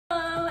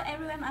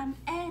and I'm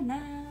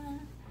Anna.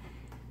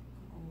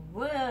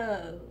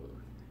 Whoa!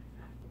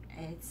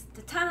 It's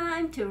the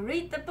time to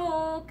read the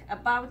book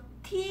about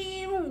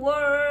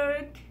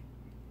teamwork.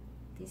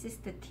 This is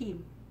the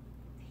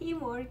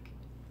teamwork.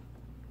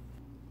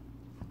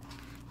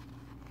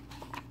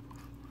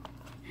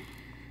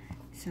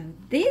 So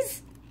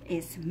this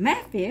is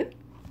Matthew,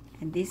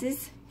 and this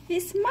is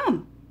his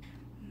mom.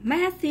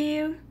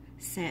 Matthew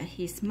said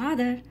his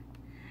mother,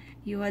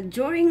 "You are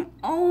drawing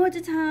all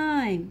the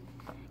time.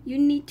 You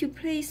need to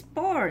play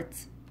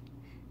sports.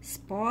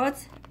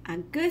 Sports are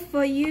good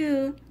for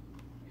you."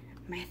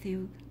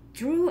 Matthew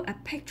drew a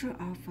picture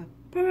of a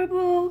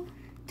purple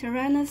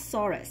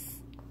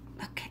Tyrannosaurus.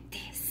 Look at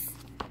this.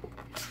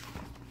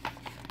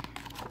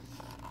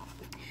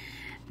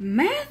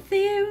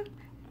 Matthew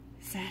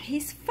said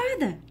his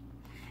father,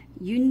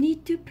 "You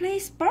need to play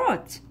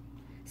sports.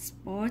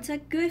 Sports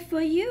are good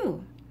for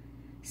you.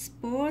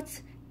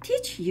 Sports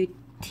teach you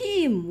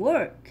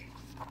teamwork."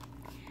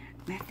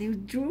 Matthew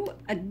drew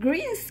a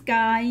green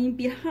sky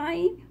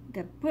behind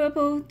the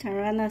purple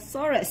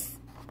Tyrannosaurus.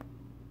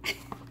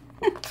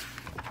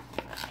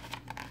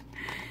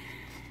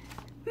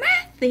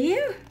 Matthew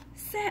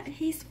said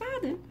his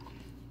father,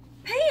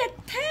 "Pay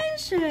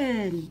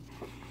attention."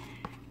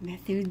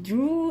 Matthew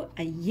drew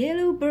a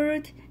yellow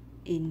bird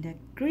in the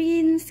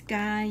green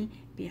sky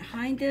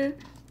behind the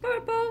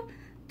purple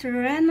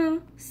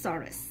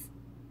Tyrannosaurus.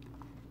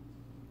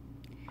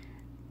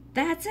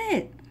 "That's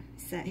it,"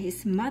 said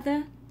his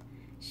mother.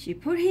 She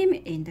put him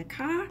in the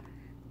car,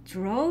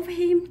 drove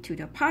him to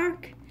the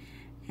park,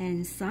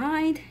 and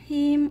signed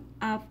him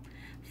up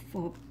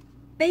for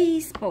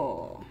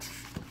baseball.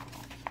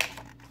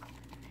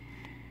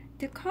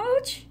 The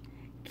coach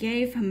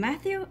gave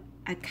Matthew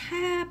a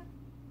cap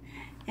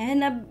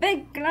and a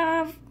big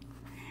glove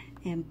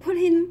and put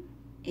him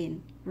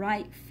in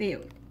right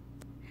field.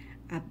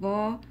 A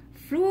ball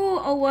flew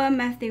over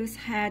Matthew's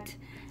head,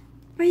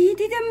 but he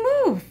didn't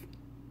move.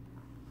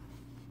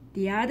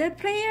 The other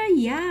player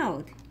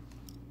yelled,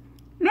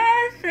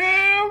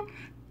 "Matthew,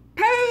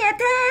 pay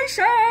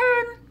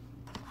attention!"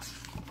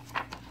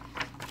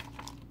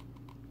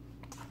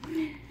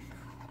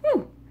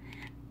 Ooh,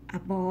 a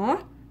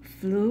ball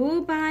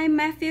flew by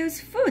Matthew's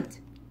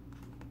foot.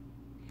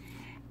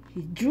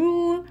 He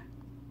drew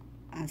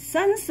a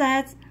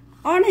sunset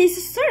on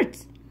his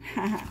shirt.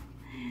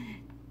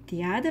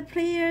 The other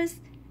players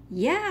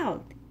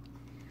yelled,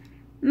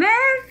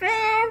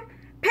 "Matthew,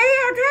 pay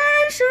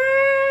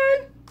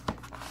attention!"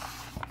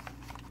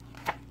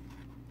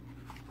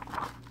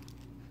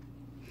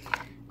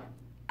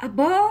 A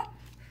ball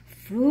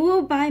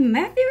flew by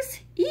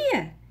Matthew's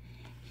ear.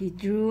 He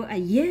drew a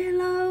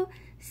yellow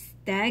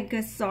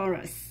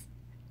stegosaurus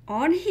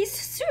on his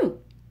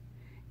shoe.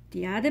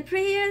 The other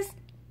players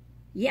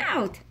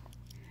yelled,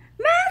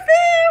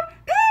 "Matthew,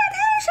 pay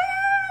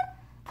attention!"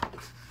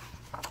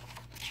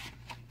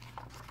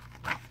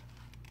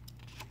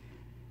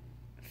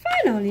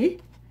 Finally,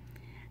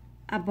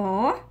 a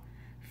ball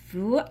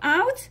flew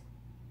out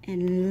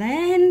and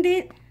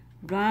landed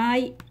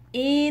right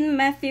in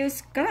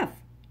Matthew's glove.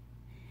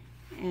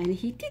 And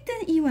he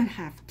didn't even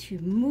have to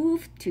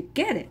move to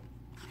get it.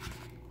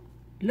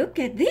 "Look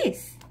at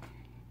this,"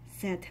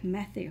 said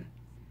Matthew.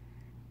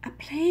 "A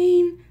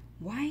plain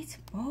white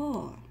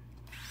ball."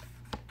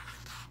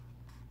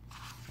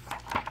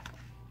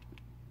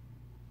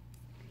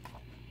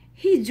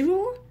 He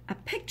drew a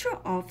picture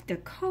of the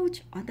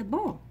coach on the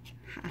ball.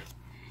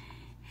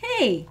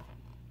 "Hey!"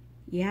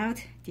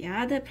 yelled the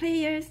other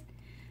players.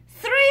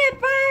 "Throw it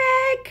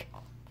back!"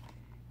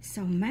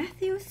 So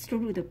Matthew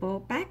threw the ball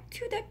back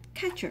to the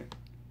catcher.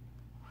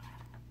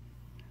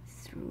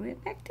 Threw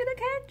it back to the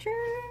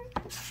catcher.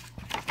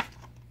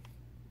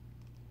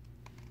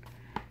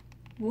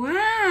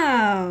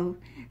 "Wow!"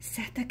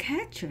 said the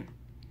catcher,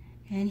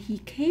 and he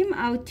came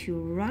out to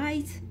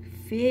right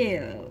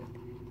field.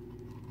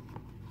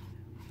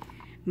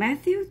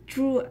 Matthew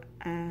drew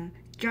a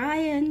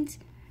giant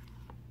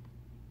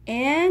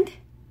and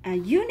a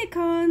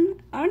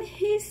unicorn on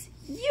his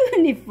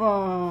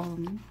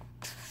uniform.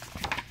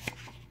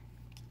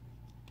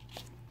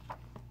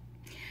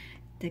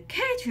 The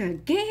catcher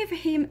gave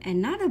him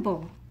another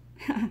ball.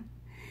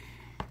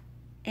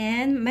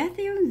 And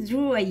Matthew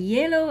drew a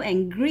yellow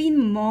and green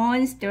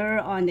monster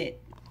on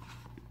it.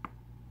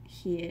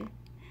 Here.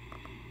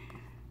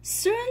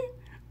 Soon,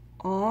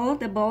 all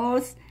the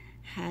balls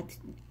had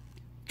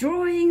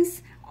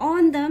drawings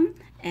on them,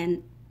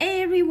 and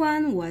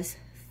everyone was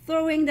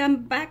throwing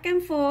them back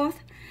and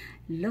forth,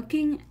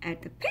 looking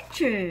at the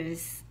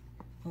pictures.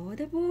 All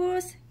the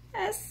balls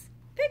has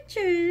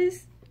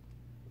pictures.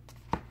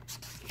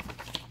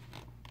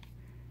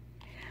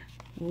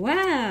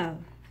 "Wow,"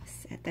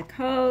 said the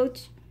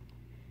coach.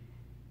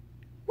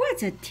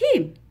 "What a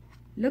team!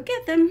 Look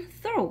at them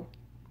throw.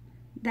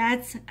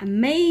 That's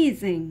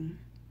amazing."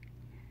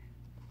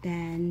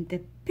 Then the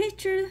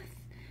pitcher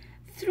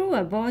threw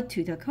a ball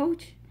to the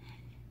coach.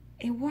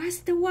 It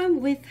was the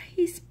one with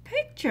his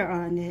picture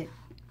on it.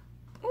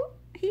 Oh,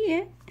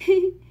 here.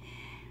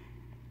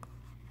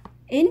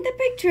 In the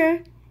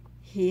picture,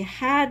 He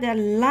had a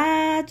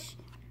large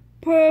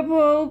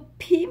purple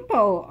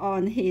pimple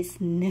on his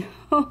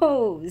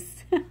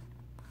nose.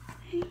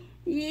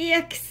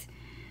 Yucks,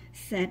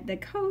 said the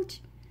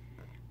coach.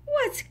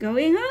 What's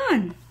going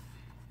on?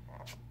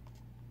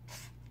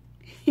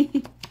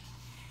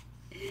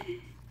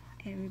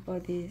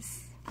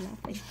 Everybody's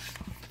laughing.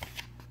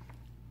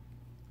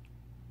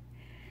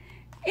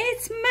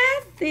 It's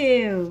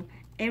Matthew!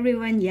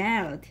 Everyone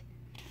yelled.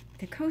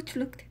 The coach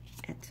looked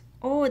at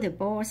all the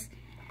balls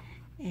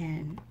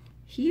and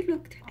he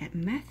looked at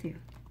Matthew.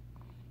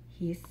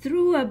 He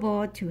threw a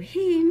ball to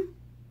him.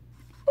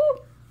 Ooh,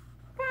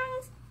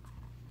 bounce!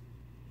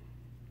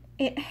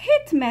 It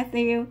hit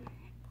Matthew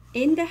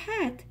in the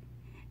head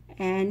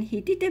and he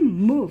didn't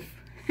move.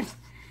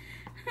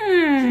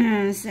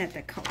 Said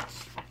the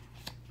coach.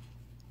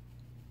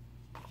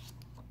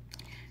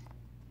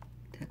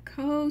 The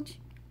coach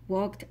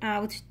walked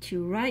out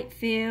to right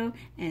field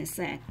and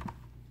said,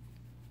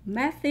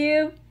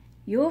 Matthew,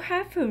 you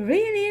have to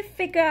really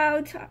figure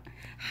out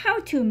how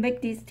to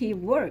make this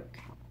team work.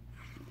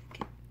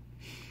 Okay.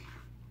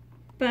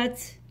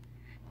 But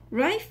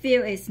right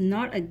field is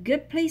not a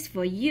good place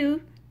for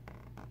you.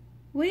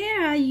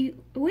 Where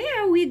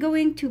are we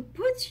going to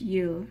put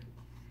you?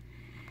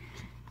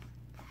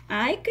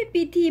 I could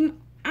be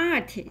team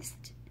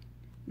artist,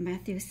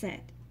 Matthew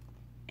said,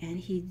 and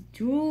he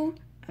drew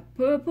a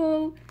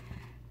purple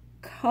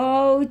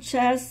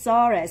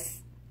Coachosaurus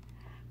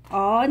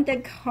on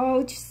the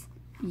coach's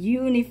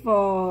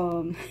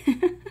uniform.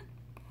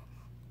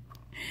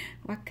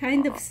 What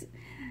kind of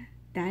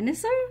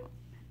dinosaur?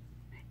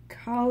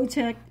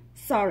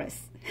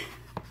 Coachosaurus.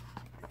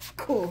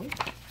 Cool.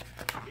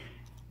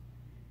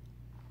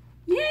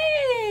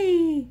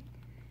 Yay!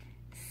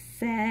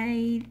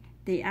 Say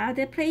the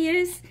other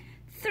players,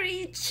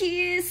 3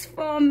 cheers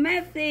for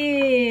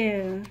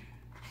Matthew.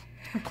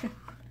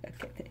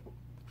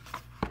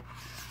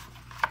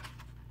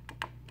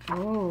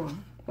 Oh,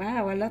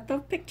 wow, a lot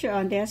of pictures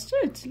on their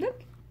shirts,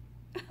 look.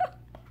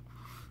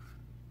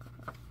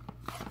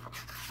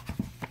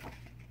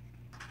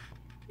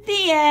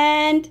 The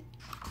end.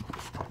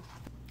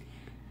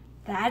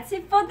 That's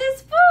it for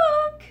this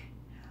book.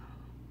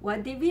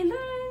 What did we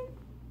learn?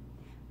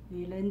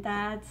 We learned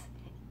that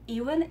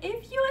even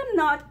if you are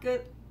not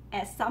good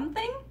at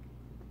something,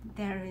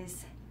 there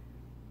is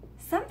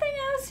something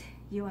else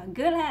you are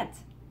good at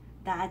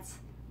that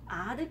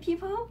other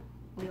people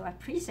will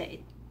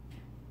appreciate.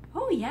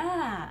 Oh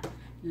yeah,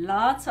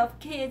 lots of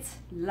kids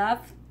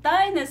love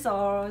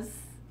dinosaurs.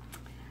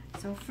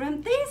 So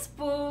from this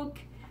book,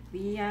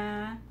 we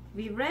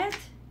read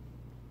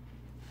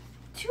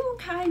 2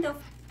 kinds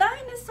of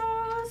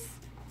dinosaurs.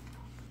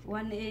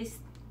 One is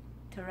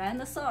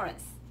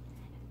Tyrannosaurus.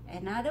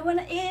 Another one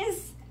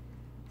is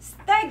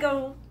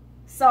Stegosaurus.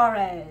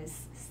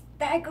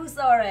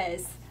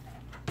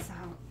 So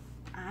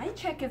I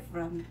check it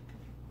from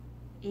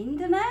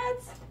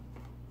internet.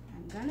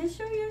 I'm gonna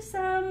show you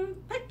some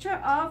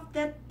picture of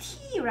the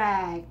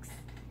T-Rex.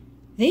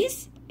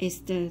 This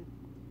is the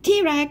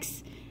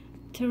T-Rex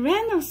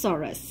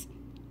Tyrannosaurus.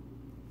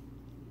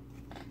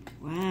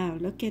 Wow,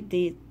 look at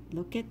the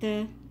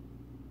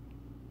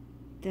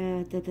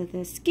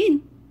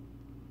skin.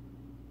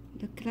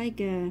 Look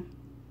like a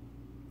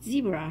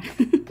zebra.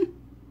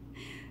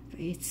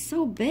 It's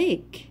so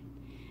big.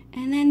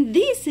 And then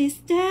this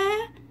is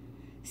the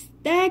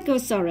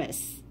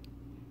Stegosaurus.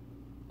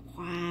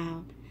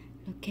 Wow,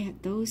 look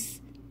at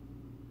those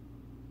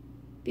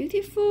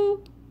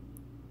beautiful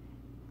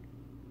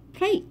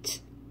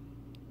plates.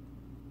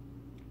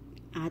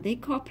 Are they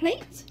called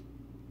plates?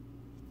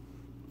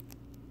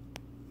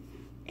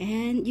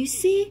 And you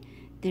see,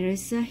 there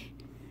is a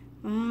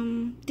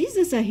this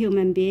is a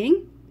human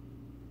being.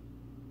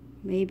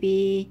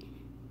 Maybe,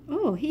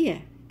 oh,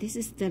 here, this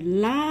is the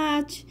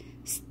large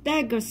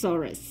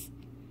Stegosaurus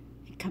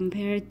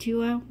compared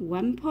to a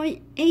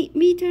 1.8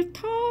 meter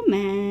tall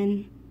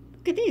man.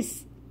 Look at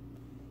this.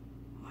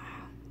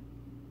 Wow.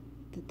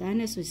 The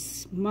dinosaur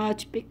is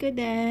much bigger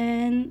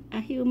than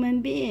a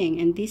human being,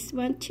 and this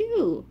one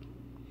too.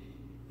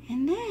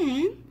 And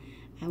then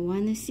I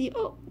want to see,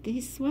 oh,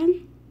 this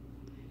one.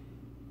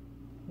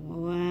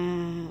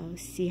 Wow,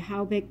 see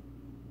how big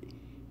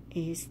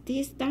is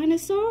this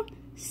dinosaur?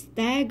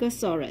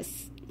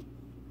 Stegosaurus.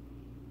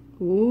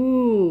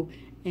 Ooh,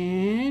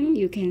 and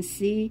you can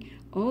see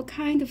all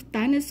kinds of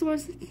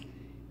dinosaurs.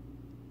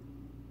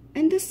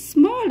 And the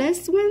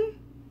smallest one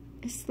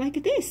is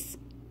like this.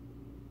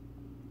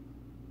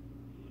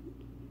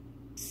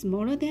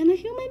 Smaller than a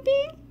human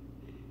being.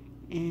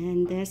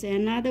 And there's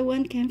another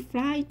one can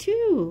fly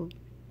too.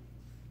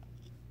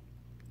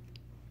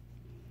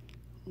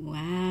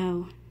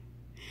 Wow.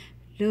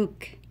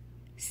 Look,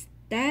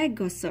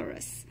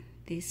 Stegosaurus,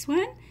 this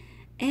one,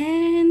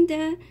 and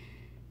the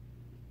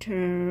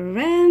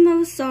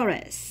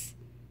Tyrannosaurus,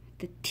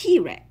 the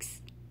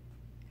T-Rex.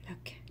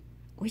 Look,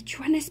 which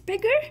one is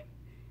bigger?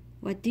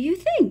 What do you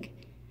think?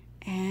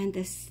 And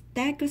the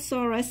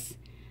Stegosaurus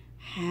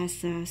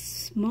has a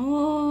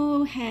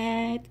small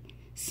head,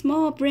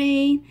 small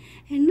brain,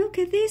 and look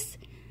at this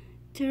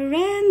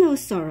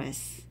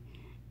Tyrannosaurus.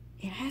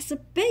 It has a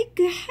big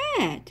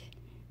head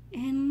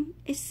and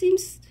it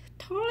seems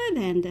taller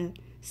than the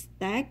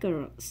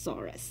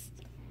Stegosaurus.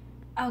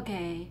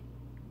 Okay,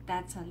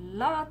 that's a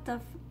lot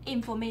of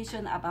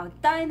information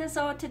about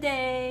dinosaurs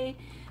today.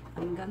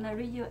 I'm gonna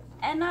read you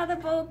another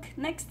book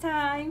next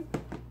time.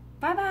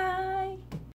 Bye bye.